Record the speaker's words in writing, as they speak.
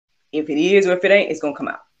If it is or if it ain't, it's gonna come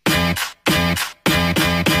out.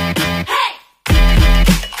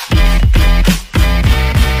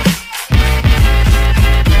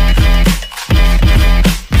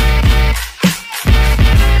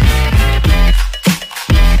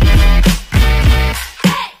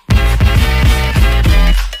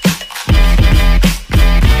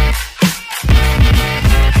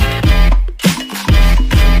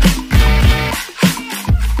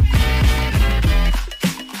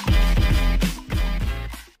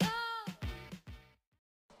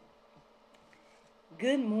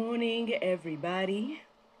 Good morning, everybody.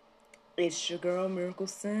 It's your girl, Miracle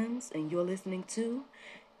Sims, and you're listening to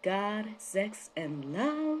God, Sex, and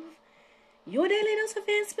Love, your daily dose of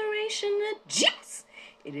inspiration and juice.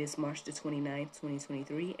 It is March the 29th,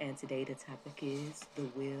 2023, and today the topic is the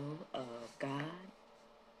will of God.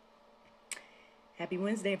 Happy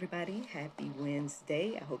Wednesday, everybody. Happy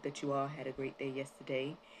Wednesday. I hope that you all had a great day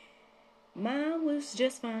yesterday. Mine was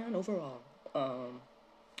just fine overall.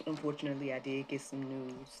 Unfortunately, I did get some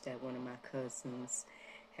news that one of my cousins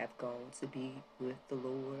have gone to be with the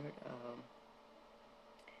Lord.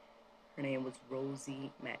 Her name was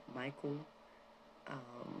Rosie McMichael. I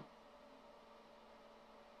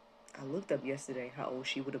looked up yesterday how old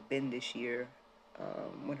she would have been this year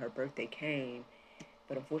when her birthday came,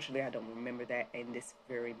 but unfortunately, I don't remember that in this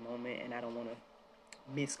very moment, and I don't want to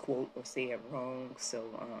misquote or say it wrong. So,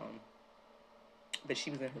 but she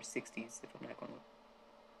was in her 60s, if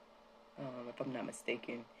I'm not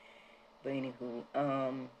mistaken. But anywho,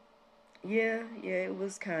 yeah, it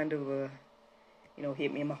was kind of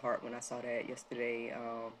hit me in my heart when I saw that yesterday.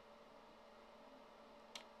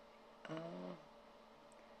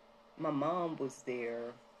 My mom was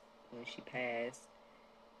there when she passed,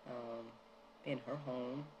 in her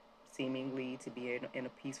home, seemingly to be in a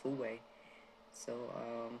peaceful way. So,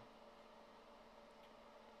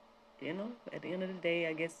 at the end of the day,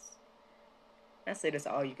 I guess, I say that's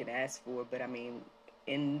all you can ask for, but I mean,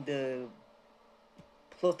 in the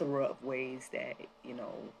plethora of ways that,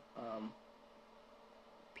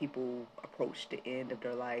 people approach the end of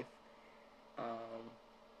their life, I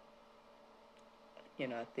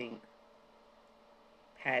think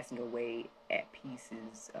passing away at peace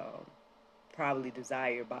is probably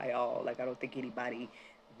desired by all. Like, I don't think anybody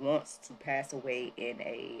wants to pass away in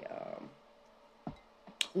a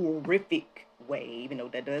horrific way, even though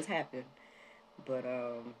that does happen. But,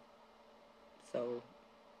 so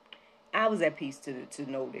I was at peace to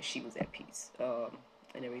know that she was at peace,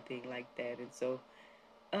 and everything like that. And so,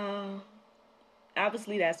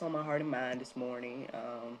 obviously that's on my heart and mind this morning,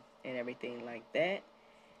 and everything like that.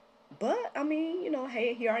 But, I mean,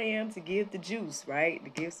 hey, here I am to give the juice, right? To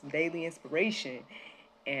give some daily inspiration.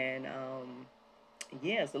 And,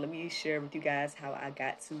 so let me share with you guys how I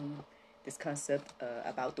got to this concept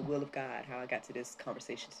about the will of God, how I got to this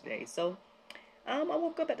conversation today. So, I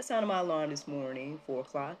woke up at the sound of my alarm this morning, 4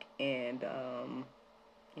 o'clock, and,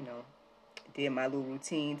 did my little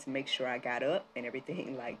routine to make sure I got up and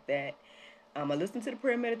everything like that. I listened to the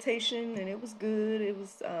prayer meditation, and it was good. It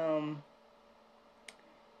was,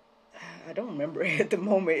 I don't remember at the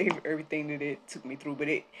moment everything that it took me through, but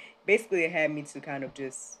it had me to kind of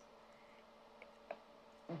just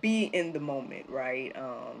be in the moment, right?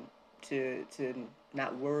 To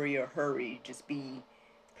not worry or hurry, just be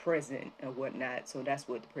present and whatnot. So that's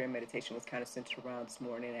what the prayer meditation was kind of centered around this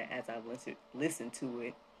morning as I listened to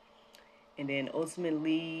it. And then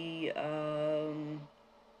ultimately,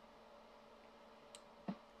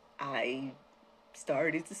 I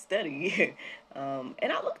started to study. And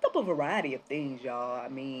I looked up a variety of things, y'all. I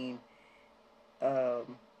mean,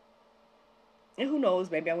 and who knows,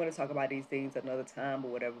 maybe I'm going to talk about these things another time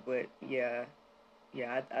or whatever. But yeah,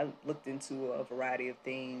 I looked into a variety of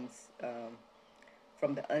things,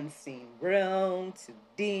 from the unseen realm to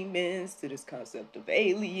demons to this concept of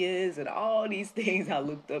aliens and all these things I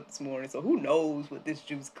looked up this morning. So who knows what this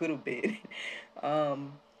juice could have been. But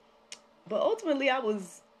ultimately I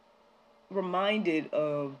was reminded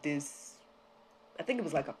of this. I think it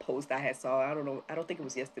was like a post I had saw. I don't know. I don't think it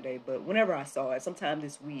was yesterday, but whenever I saw it, sometime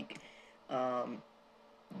this week,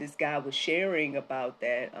 this guy was sharing about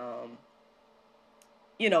that,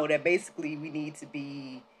 that basically we need to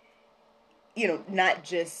be, not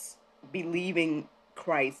just believing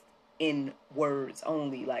Christ in words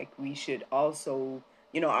only. Like, we should also,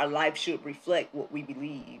 our life should reflect what we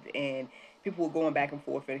believe. And people were going back and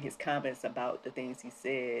forth in his comments about the things he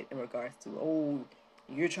said in regards to,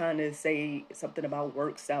 you're trying to say something about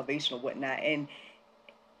works, salvation, or whatnot. And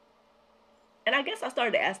I guess I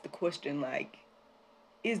started to ask the question, like,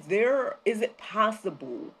 is it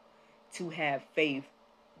possible to have faith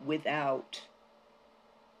without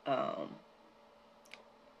um,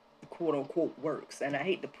 quote unquote works. And I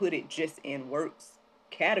hate to put it just in works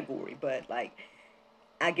category, but like,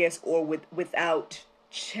 I guess, or without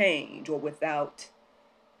change, or without,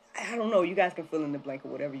 I don't know, you guys can fill in the blank or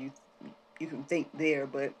whatever you can think there,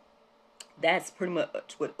 but that's pretty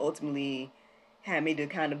much what ultimately had me to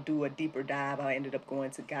kind of do a deeper dive. I ended up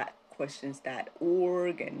going to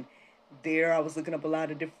gotquestions.org, and there I was looking up a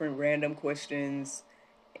lot of different random questions,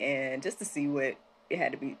 and just to see what it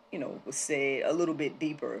had to be, was said a little bit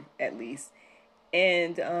deeper at least.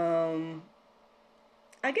 And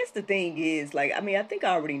I guess the thing is, like, I mean, I think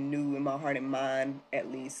I already knew in my heart and mind,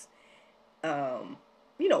 at least, um,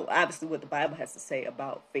 obviously what the Bible has to say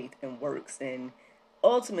about faith and works. And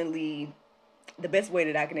ultimately, the best way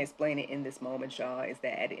that I can explain it in this moment, y'all, is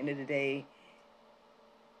that at the end of the day,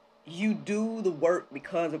 you do the work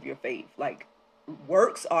because of your faith. Like,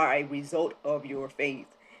 works are a result of your faith.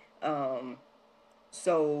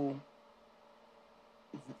 So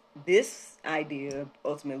this idea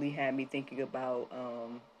ultimately had me thinking about,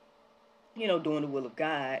 doing the will of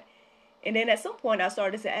God. And then at some point I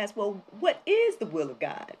started to ask, well, what is the will of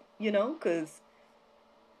God? Because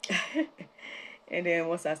and then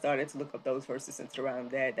once I started to look up those verses centered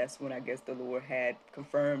around that, that's when I guess the Lord had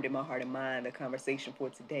confirmed in my heart and mind the conversation for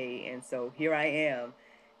today. And so here I am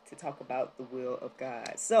to talk about the will of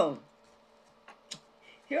God. So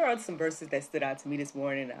here are some verses that stood out to me this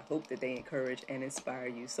morning. I hope that they encourage and inspire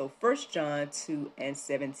you. So 1 John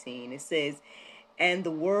 2:17, it says, "And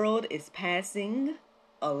the world is passing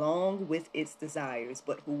along with its desires,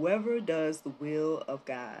 but whoever does the will of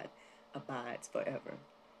God abides forever."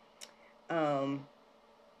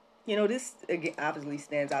 This again obviously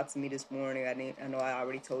stands out to me this morning. I know I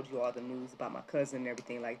already told you all the news about my cousin and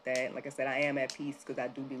everything like that. Like I said, I am at peace because I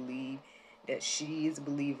do believe that she is a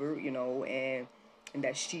believer, and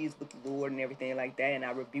that she is with the Lord and everything like that. And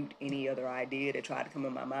I rebuked any other idea that tried to come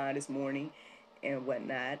in my mind this morning and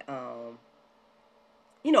whatnot.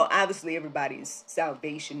 Obviously everybody's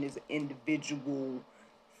salvation is an individual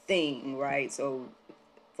thing, right? So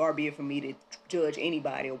far be it from me to judge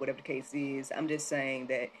anybody or whatever the case is. I'm just saying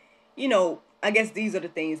that, I guess these are the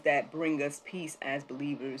things that bring us peace as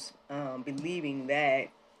believers, believing that,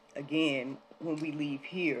 again, when we leave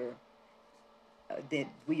here, that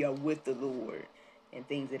we are with the Lord and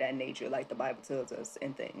things of that nature, like the Bible tells us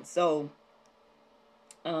and things. So,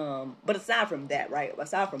 but aside from that, right,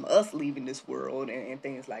 aside from us leaving this world and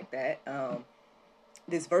things like that,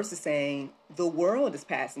 this verse is saying the world is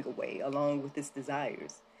passing away along with its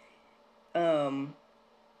desires.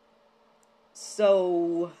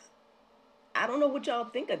 So I don't know what y'all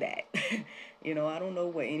think of that. I don't know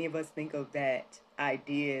what any of us think of that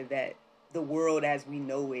idea that the world as we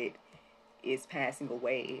know it is passing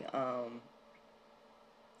away.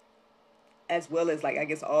 As well as, like, I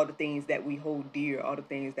guess all the things that we hold dear, all the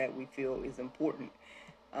things that we feel is important.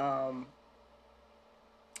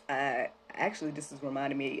 Actually, this is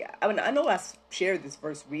reminding me, I know I shared this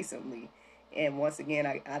verse recently, and once again,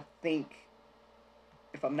 I think,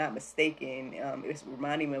 if I'm not mistaken, it's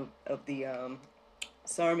reminding me of the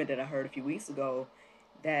sermon that I heard a few weeks ago,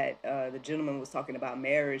 that the gentleman was talking about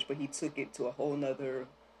marriage, but he took it to a whole nother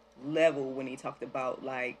level when he talked about,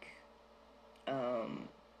 like,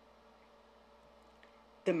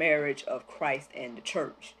 the marriage of Christ and the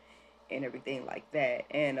church and everything like that.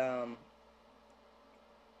 And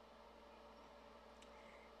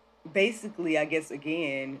basically, I guess,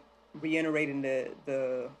 again, reiterating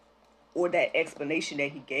the or that explanation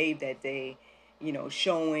that he gave that day,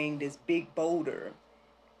 showing this big boulder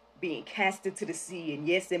being cast into the sea, and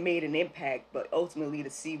yes, it made an impact, but ultimately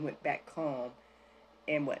the sea went back calm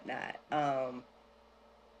and whatnot.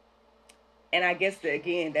 And I guess that,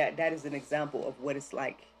 again, that is an example of what it's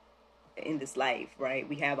like in this life, right?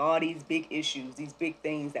 We have all these big issues, these big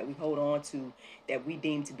things that we hold on to that we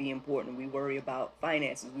deem to be important. We worry about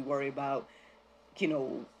finances. We worry about,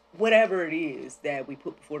 whatever it is that we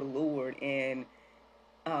put before the Lord. And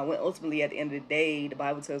when ultimately, at the end of the day, the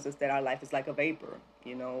Bible tells us that our life is like a vapor.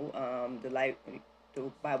 The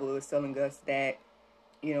Bible is telling us that,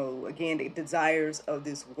 again, the desires of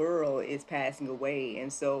this world is passing away.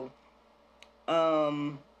 And so,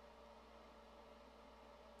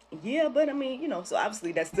 yeah, but I mean, so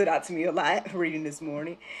obviously that stood out to me a lot reading this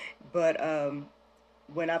morning. But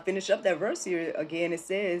when I finish up that verse here, again, it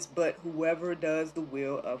says, "But whoever does the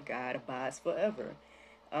will of God abides forever."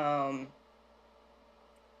 I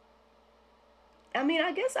mean,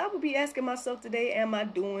 I guess I would be asking myself today, am I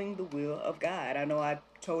doing the will of God? I know I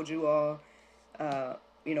told you all,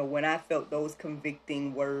 when I felt those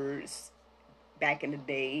convicting words back in the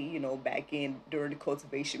day, back in during the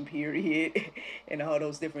cultivation period and all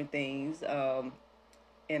those different things. And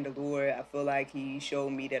the Lord, I feel like He showed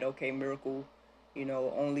me that, okay, Miracle,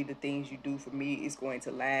 only the things you do for me is going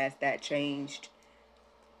to last. That changed,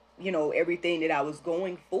 everything that I was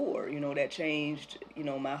going for, that changed,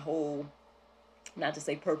 my whole, not to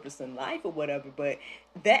say purpose in life or whatever, but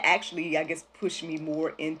that actually, I guess, pushed me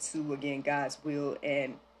more into, again, God's will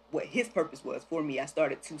and what His purpose was for me. I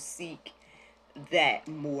started to seek that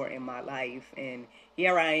more in my life. And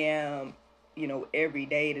here I am, every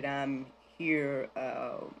day that I'm here,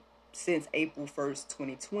 since April 1st,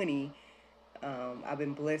 2020, I've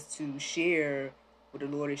been blessed to share what the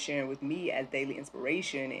Lord is sharing with me as daily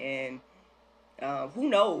inspiration. And who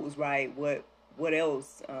knows, right, what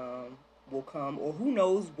else will come, or who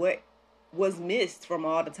knows what was missed from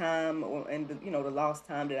all the time, and the lost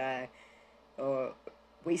time that I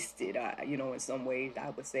wasted, in some ways, I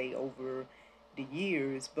would say, over the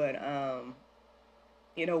years. But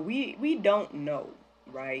we don't know,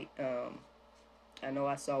 right? I know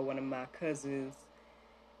I saw one of my cousins'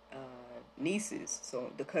 nieces.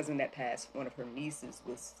 So the cousin that passed, one of her nieces,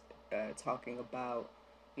 was talking about,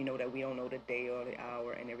 that we don't know the day or the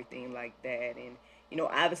hour and everything like that. And,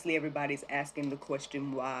 obviously everybody's asking the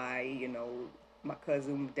question why, my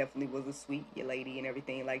cousin definitely was a sweet lady and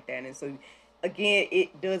everything like that. And so, again,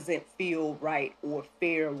 it doesn't feel right or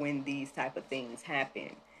fair when these type of things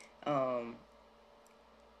happen.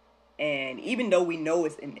 And even though we know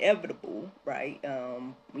it's inevitable, right?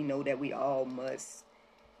 We know that we all must,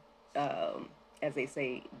 as they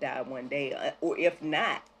say, die one day. Or if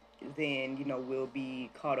not, then, we'll be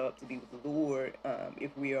caught up to be with the Lord,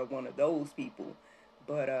 if we are one of those people.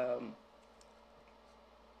 But I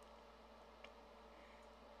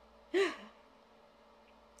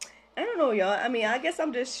don't know, y'all. I mean, I guess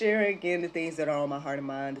I'm just sharing again the things that are on my heart and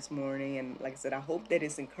mind this morning. And like I said, I hope that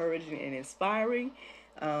it's encouraging and inspiring.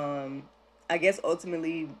 I guess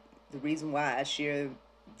ultimately the reason why I share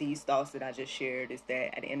these thoughts that I just shared is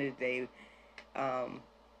that at the end of the day,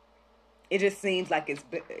 it just seems like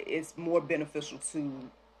it's more beneficial to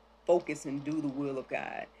focus and do the will of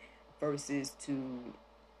God versus to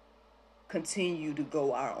continue to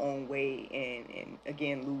go our own way and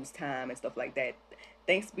again lose time and stuff like that.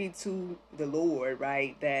 Thanks be to the Lord,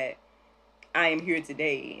 right, that I am here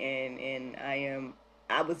today, and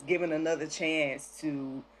I was given another chance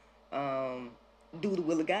to do the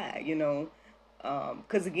will of God,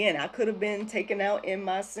 because again, I could have been taken out in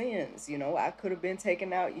my sins, I could have been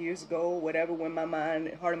taken out years ago, whatever, when my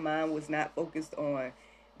heart and mind was not focused on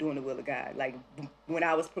doing the will of God, like when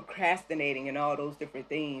I was procrastinating and all those different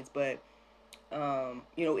things. But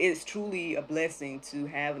it's truly a blessing to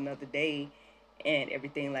have another day and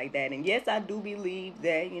everything like that. And yes, I do believe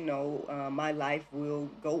that, my life will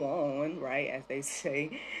go on, right, as they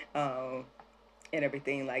say, and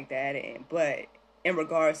everything like that. But in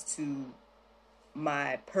regards to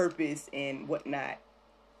my purpose and whatnot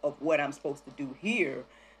of what I'm supposed to do here,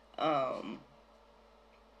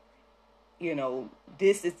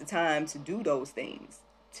 this is the time to do those things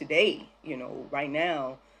today, right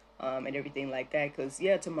now, and everything like that. Because,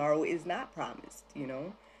 tomorrow is not promised,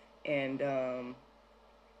 and, I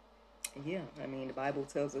mean, the Bible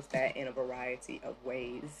tells us that in a variety of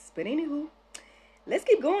ways. But anywho, let's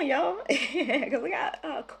keep going, y'all, because we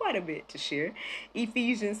got quite a bit to share.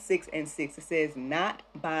 Ephesians 6:6, it says, "Not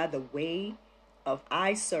by the way of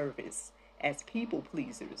eye service as people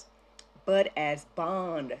pleasers, but as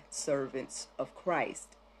bond servants of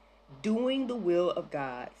Christ, doing the will of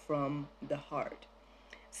God from the heart."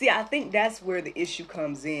 See, I think that's where the issue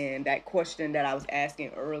comes in. That question that I was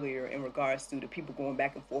asking earlier in regards to the people going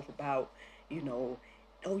back and forth about, oh,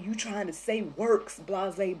 you trying to say works, blah,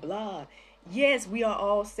 blah, blah. Yes, we are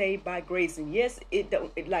all saved by grace. And yes, we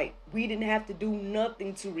didn't have to do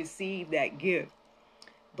nothing to receive that gift.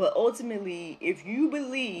 But ultimately, if you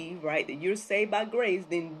believe, right, that you're saved by grace,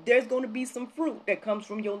 then there's going to be some fruit that comes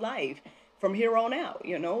from your life from here on out,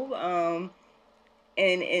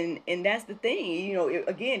 And that's the thing,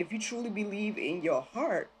 again, if you truly believe in your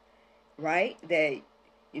heart, right, that,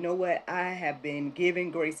 I have been given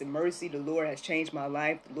grace and mercy. The Lord has changed my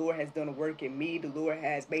life. The Lord has done a work in me. The Lord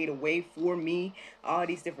has made a way for me, all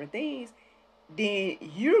these different things. Then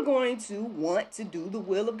you're going to want to do the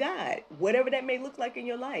will of God, whatever that may look like in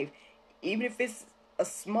your life. Even if it's a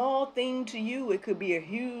small thing to you, it could be a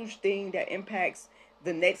huge thing that impacts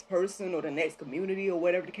the next person or the next community or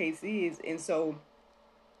whatever the case is. And so,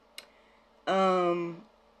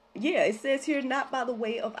 it says here, not by the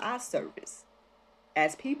way of eye service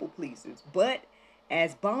as people pleasers, but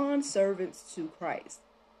as bond servants to Christ,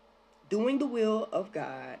 doing the will of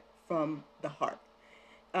God from the heart.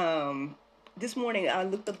 Um, this morning I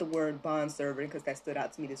looked up the word bondservant because that stood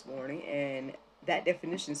out to me this morning, and that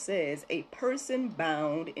definition says a person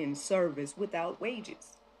bound in service without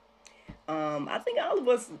wages. I think all of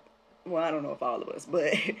us, well, I don't know if all of us,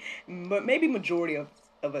 but but maybe majority of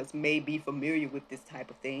us may be familiar with this type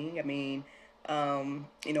of thing. I mean,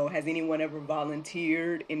 has anyone ever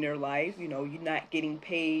volunteered in their life? You're not getting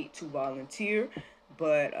paid to volunteer,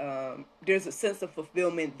 but there's a sense of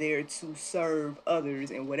fulfillment there to serve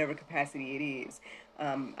others in whatever capacity it is.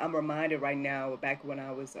 I'm reminded right now back when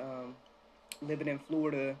I was living in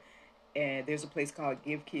Florida, and there's a place called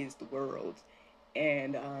Give Kids the World,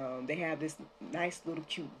 and they have this nice little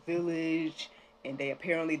cute village, and they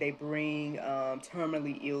bring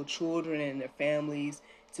terminally ill children and their families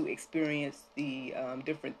to experience the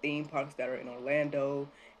different theme parks that are in Orlando,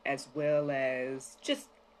 as well as just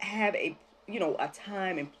have a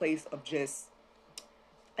time and place of just,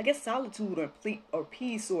 I guess, solitude or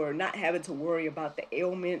peace, or not having to worry about the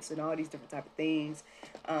ailments and all these different type of things.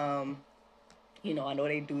 I know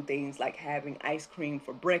they do things like having ice cream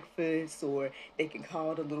for breakfast, or they can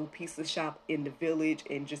call the little pizza shop in the village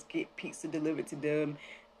and just get pizza delivered to them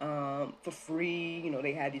for free.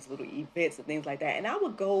 They have these little events and things like that. And I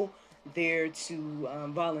would go there to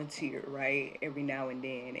volunteer, right, every now and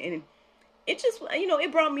then. And it just,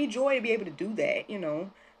 it brought me joy to be able to do that.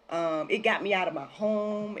 It got me out of my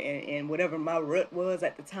home and whatever my rut was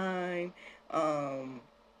at the time.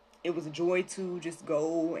 It was a joy to just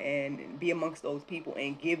go and be amongst those people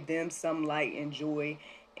and give them some light and joy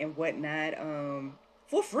and whatnot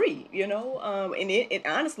for free, and it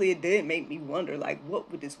honestly, it did make me wonder, like,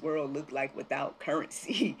 what would this world look like without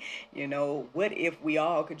currency? What if we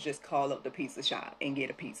all could just call up the pizza shop and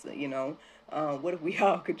get a pizza? What if we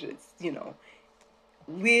all could just,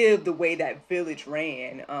 live the way that village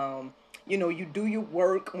ran? You do your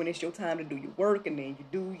work when it's your time to do your work, and then you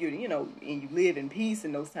do your, and you live in peace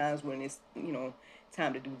in those times when it's,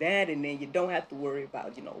 time to do that, and then you don't have to worry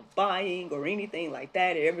about, buying or anything like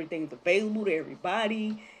that. Everything's available to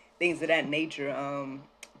everybody, things of that nature.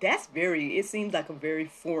 It seems like a very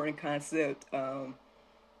foreign concept. I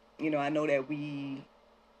know that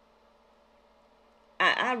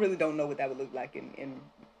I really don't know what that would look like in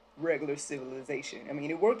regular civilization. I mean,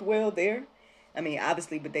 it worked well there. I mean,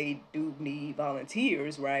 obviously, but they do need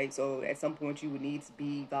volunteers, right? So at some point you would need to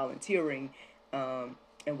be volunteering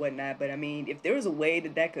and whatnot. But I mean, if there was a way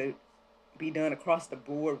that could be done across the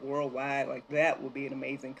board worldwide, like, that would be an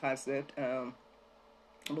amazing concept. But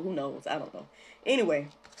who knows? I don't know. Anyway,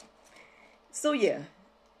 so yeah,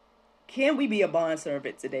 can we be a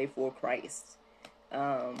bondservant today for Christ?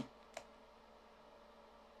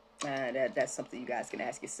 That's something you guys can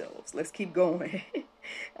ask yourselves. Let's keep going.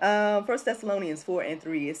 1 Thessalonians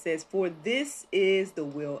 4:3, it says, "For this is the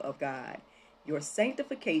will of God, your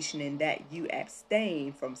sanctification, in that you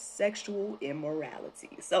abstain from sexual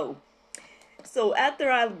immorality." So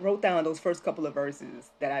after I wrote down those first couple of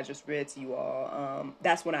verses that I just read to you all,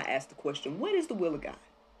 that's when I asked the question, what is the will of God?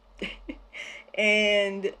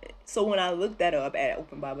 And so when I looked that up at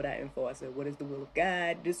openbible.info, I said, what is the will of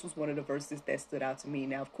God? This was one of the verses that stood out to me.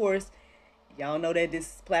 Now, of course, y'all know that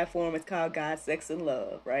this platform is called God, Sex, and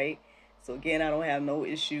Love, right? So again, I don't have no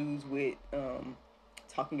issues with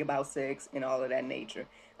talking about sex and all of that nature.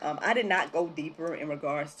 I did not go deeper in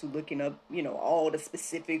regards to looking up, all the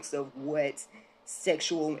specifics of what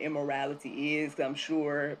sexual immorality is. I'm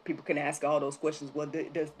sure people can ask all those questions. Well,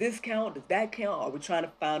 does this count? Does that count? Are we trying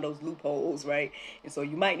to find those loopholes, right? And so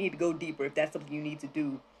you might need to go deeper if that's something you need to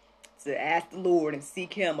do, to ask the Lord and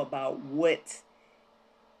seek Him about what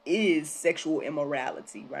is sexual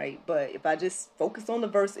immorality, right? But if I just focus on the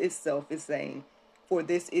verse itself, it's saying, "For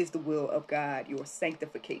this is the will of God, your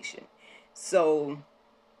sanctification." So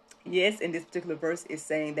yes, in this particular verse, it's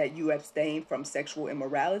saying that you abstain from sexual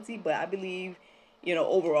immorality, but I believe,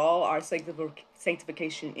 overall, our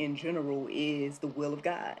sanctification in general is the will of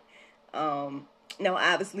God. Now,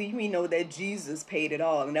 obviously, we know that Jesus paid it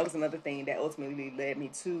all, and that was another thing that ultimately led me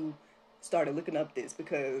to started looking up this,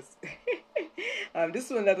 because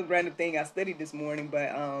this was another random thing I studied this morning. But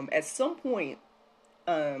at some point,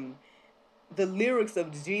 the lyrics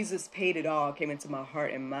of "Jesus paid it all" came into my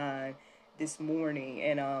heart and mind this morning,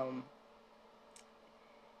 and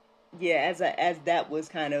as that was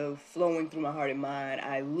kind of flowing through my heart and mind,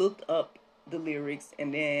 I looked up the lyrics,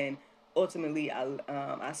 and then ultimately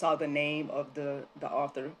I saw the name of the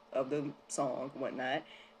author of the song and whatnot,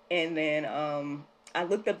 and then I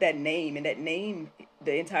looked up that name, and that name,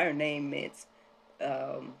 the entire name, meant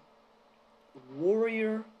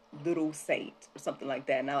warrior little saint or something like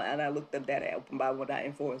that. And I looked up that at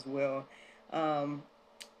openbible.info as well.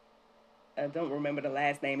 I don't remember the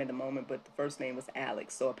last name at the moment, but the first name was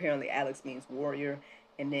Alex. So apparently Alex means warrior,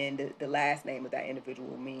 and then the last name of that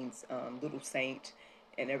individual means little saint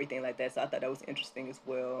and everything like that. So I thought that was interesting as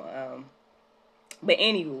well. But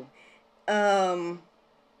anywho, um,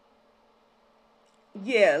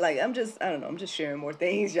 yeah, like I don't know, I'm just sharing more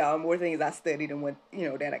things, y'all, more things I studied and what,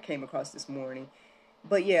 that I came across this morning.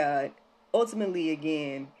 But yeah, ultimately,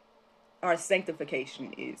 again, our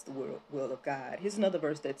sanctification is the will of God. Here's another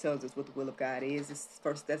verse that tells us what the will of God is. It's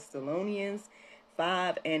First Thessalonians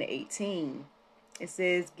 5:18. It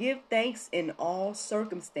says, "Give thanks in all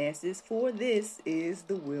circumstances, for this is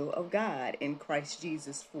the will of God in Christ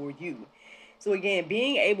Jesus for you." So again,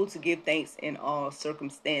 being able to give thanks in all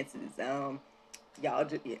circumstances. Y'all,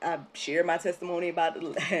 I've shared my testimony about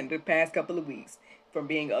the past couple of weeks, from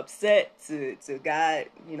being upset to God,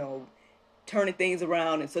 turning things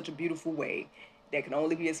around in such a beautiful way that can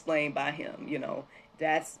only be explained by Him.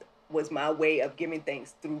 That's was my way of giving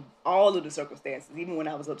thanks through all of the circumstances, even when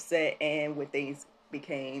I was upset and when things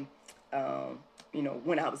became,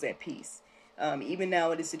 when I was at peace. Even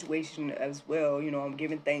now in this situation as well, I'm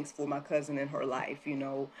giving thanks for my cousin and her life,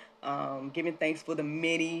 giving thanks for the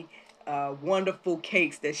many wonderful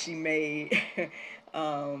cakes that she made.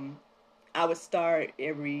 I would start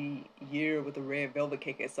every year with a red velvet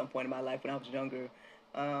cake at some point in my life when I was younger.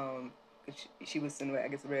 She would send, I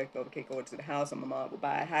guess, a red velvet cake over to the house, and my mom would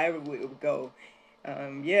buy it, however it would go.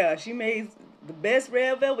 Yeah, she made the best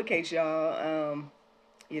red velvet cakes, y'all.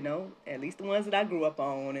 At least the ones that I grew up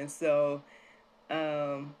on. And so,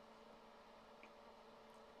 yeah,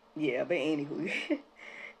 but anywho.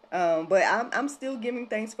 But I'm still giving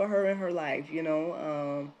thanks for her and her life,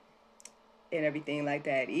 and everything like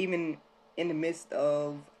that. Even in the midst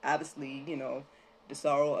of, obviously, the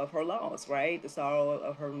sorrow of her loss, right? The sorrow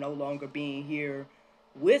of her no longer being here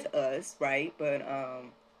with us, right? But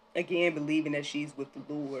again, believing that she's with the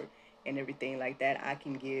Lord and everything like that, I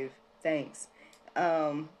can give thanks.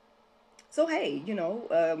 So hey,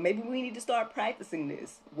 maybe we need to start practicing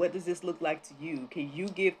this. What does this look like to you? Can you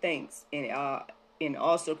give thanks in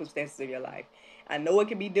all circumstances of your life? I know it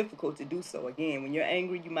can be difficult to do so. Again, when you're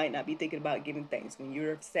angry, you might not be thinking about giving thanks. When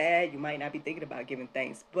you're sad, you might not be thinking about giving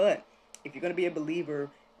thanks. But if you're going to be a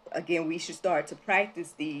believer, again, we should start to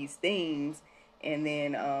practice these things. And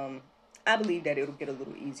then I believe that it'll get a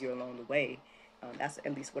little easier along the way. That's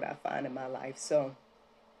at least what I find in my life. So,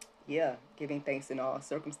 yeah, giving thanks in all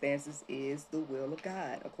circumstances is the will of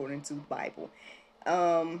God, according to the Bible.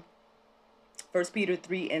 1 Peter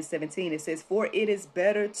 3:17, it says, "For it is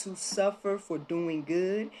better to suffer for doing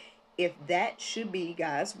good, if that should be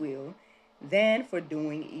God's will, than for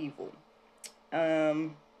doing evil."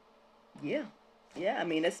 Yeah. Yeah, I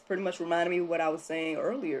mean, that's pretty much reminded me of what I was saying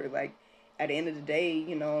earlier. Like, at the end of the day,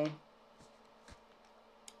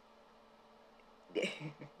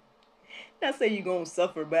 not say you're going to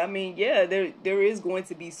suffer, but I mean, yeah, there is going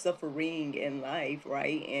to be suffering in life,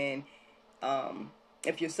 right? And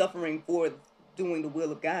if you're suffering for doing the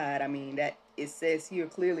will of God, I mean, that it says here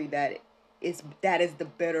clearly that that is the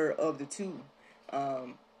better of the two,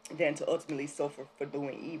 than to ultimately suffer for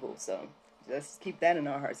doing evil. So let's keep that in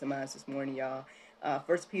our hearts and minds this morning, y'all.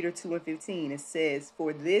 1 Peter 2:15, it says,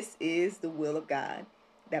 "For this is the will of God,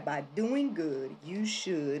 that by doing good you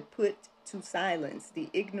should put to silence the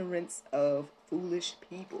ignorance of foolish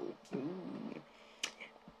people." Ooh.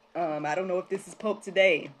 I don't know if this is Pope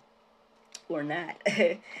today or not.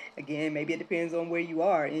 Again, maybe it depends on where you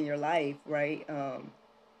are in your life, right?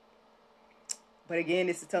 But again,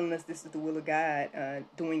 this is telling us this is the will of God.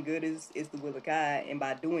 Doing good is the will of God, and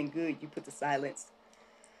by doing good, you put to silence,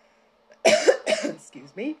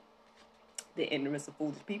 excuse me, the ignorance of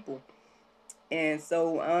foolish people. And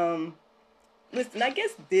so, listen, I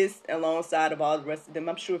guess this, alongside of all the rest of them,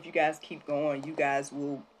 I'm sure if you guys keep going, you guys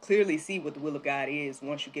will clearly see what the will of God is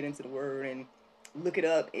once you get into the Word and look it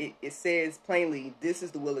up. It says plainly, this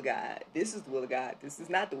is the will of God. This is the will of God. This is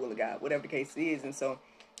not the will of God, whatever the case is. And so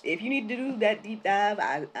if you need to do that deep dive,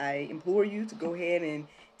 I implore you to go ahead and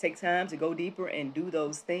take time to go deeper and do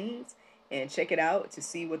those things and check it out to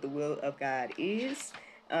see what the will of God is.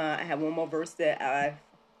 I have one more verse that I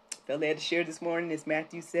felt led to share this morning. It's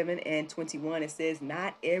Matthew 7:21. It says,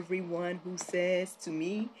 "Not everyone who says to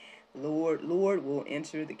me, 'Lord, Lord,' will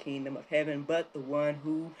enter the kingdom of heaven, but the one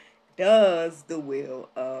who does the will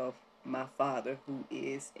of my Father who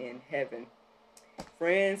is in heaven."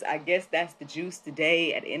 Friends, I guess that's the juice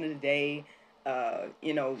today. At the end of the day,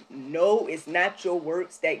 no, it's not your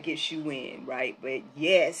works that gets you in, right? But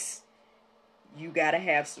yes, you got to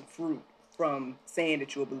have some fruit from saying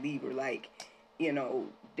that you're a believer. Like,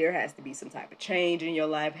 there has to be some type of change in your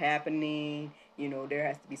life happening. There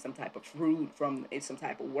has to be some type of fruit from it, some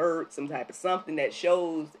type of work, some type of something that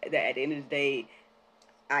shows that at the end of the day,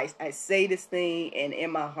 I say this thing, and in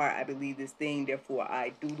my heart I believe this thing. Therefore,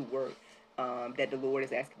 I do the work that the Lord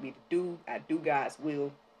is asking me to do. I do God's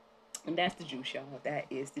will, and that's the juice, y'all. That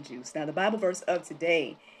is the juice. Now, the Bible verse of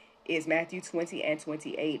today is Matthew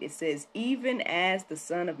 20:28. It says, "Even as the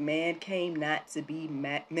Son of Man came not to be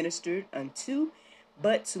ministered unto,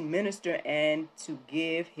 but to minister and to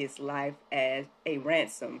give his life as a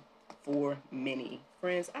ransom for many."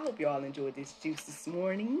 Friends, I hope you all enjoyed this juice this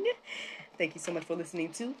morning. Thank you so much for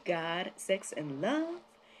listening to God, Sex, and Love,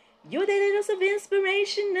 your daily dose of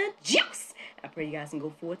inspiration and juice. I pray you guys can go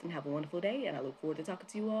forth and have a wonderful day, and I look forward to talking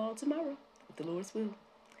to you all tomorrow with the Lord's will.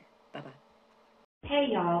 Bye-bye. Hey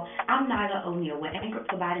y'all, I'm Nyla O'Neal with Anchor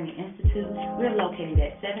Phlebotomy Institute. We're located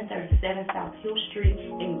at 737 South Hill Street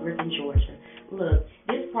in Griffin, Georgia. Look,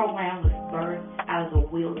 this program was birthed out of a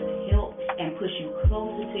will to help and push you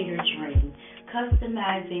closer to your dream,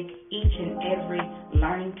 customizing each and every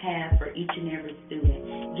learning path for each and every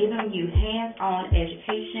student, giving you hands-on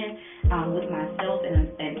education with myself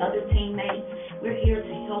and other teammates. We're here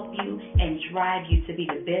to help you and drive you to be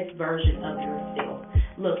the best version of yourself.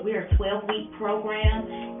 Look, we're a 12-week program,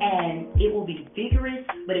 and it will be vigorous,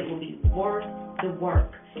 but it will be worth the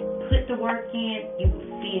work. Put the work in, you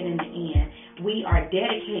will see it in the end. We are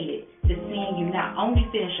dedicated to seeing you not only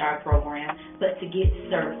finish our program, but to get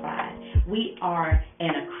certified. We are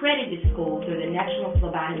an accredited school through the National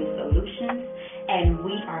Phlebotomy Solutions, and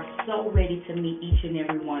we are so ready to meet each and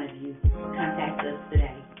every one of you. Contact us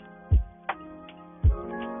today.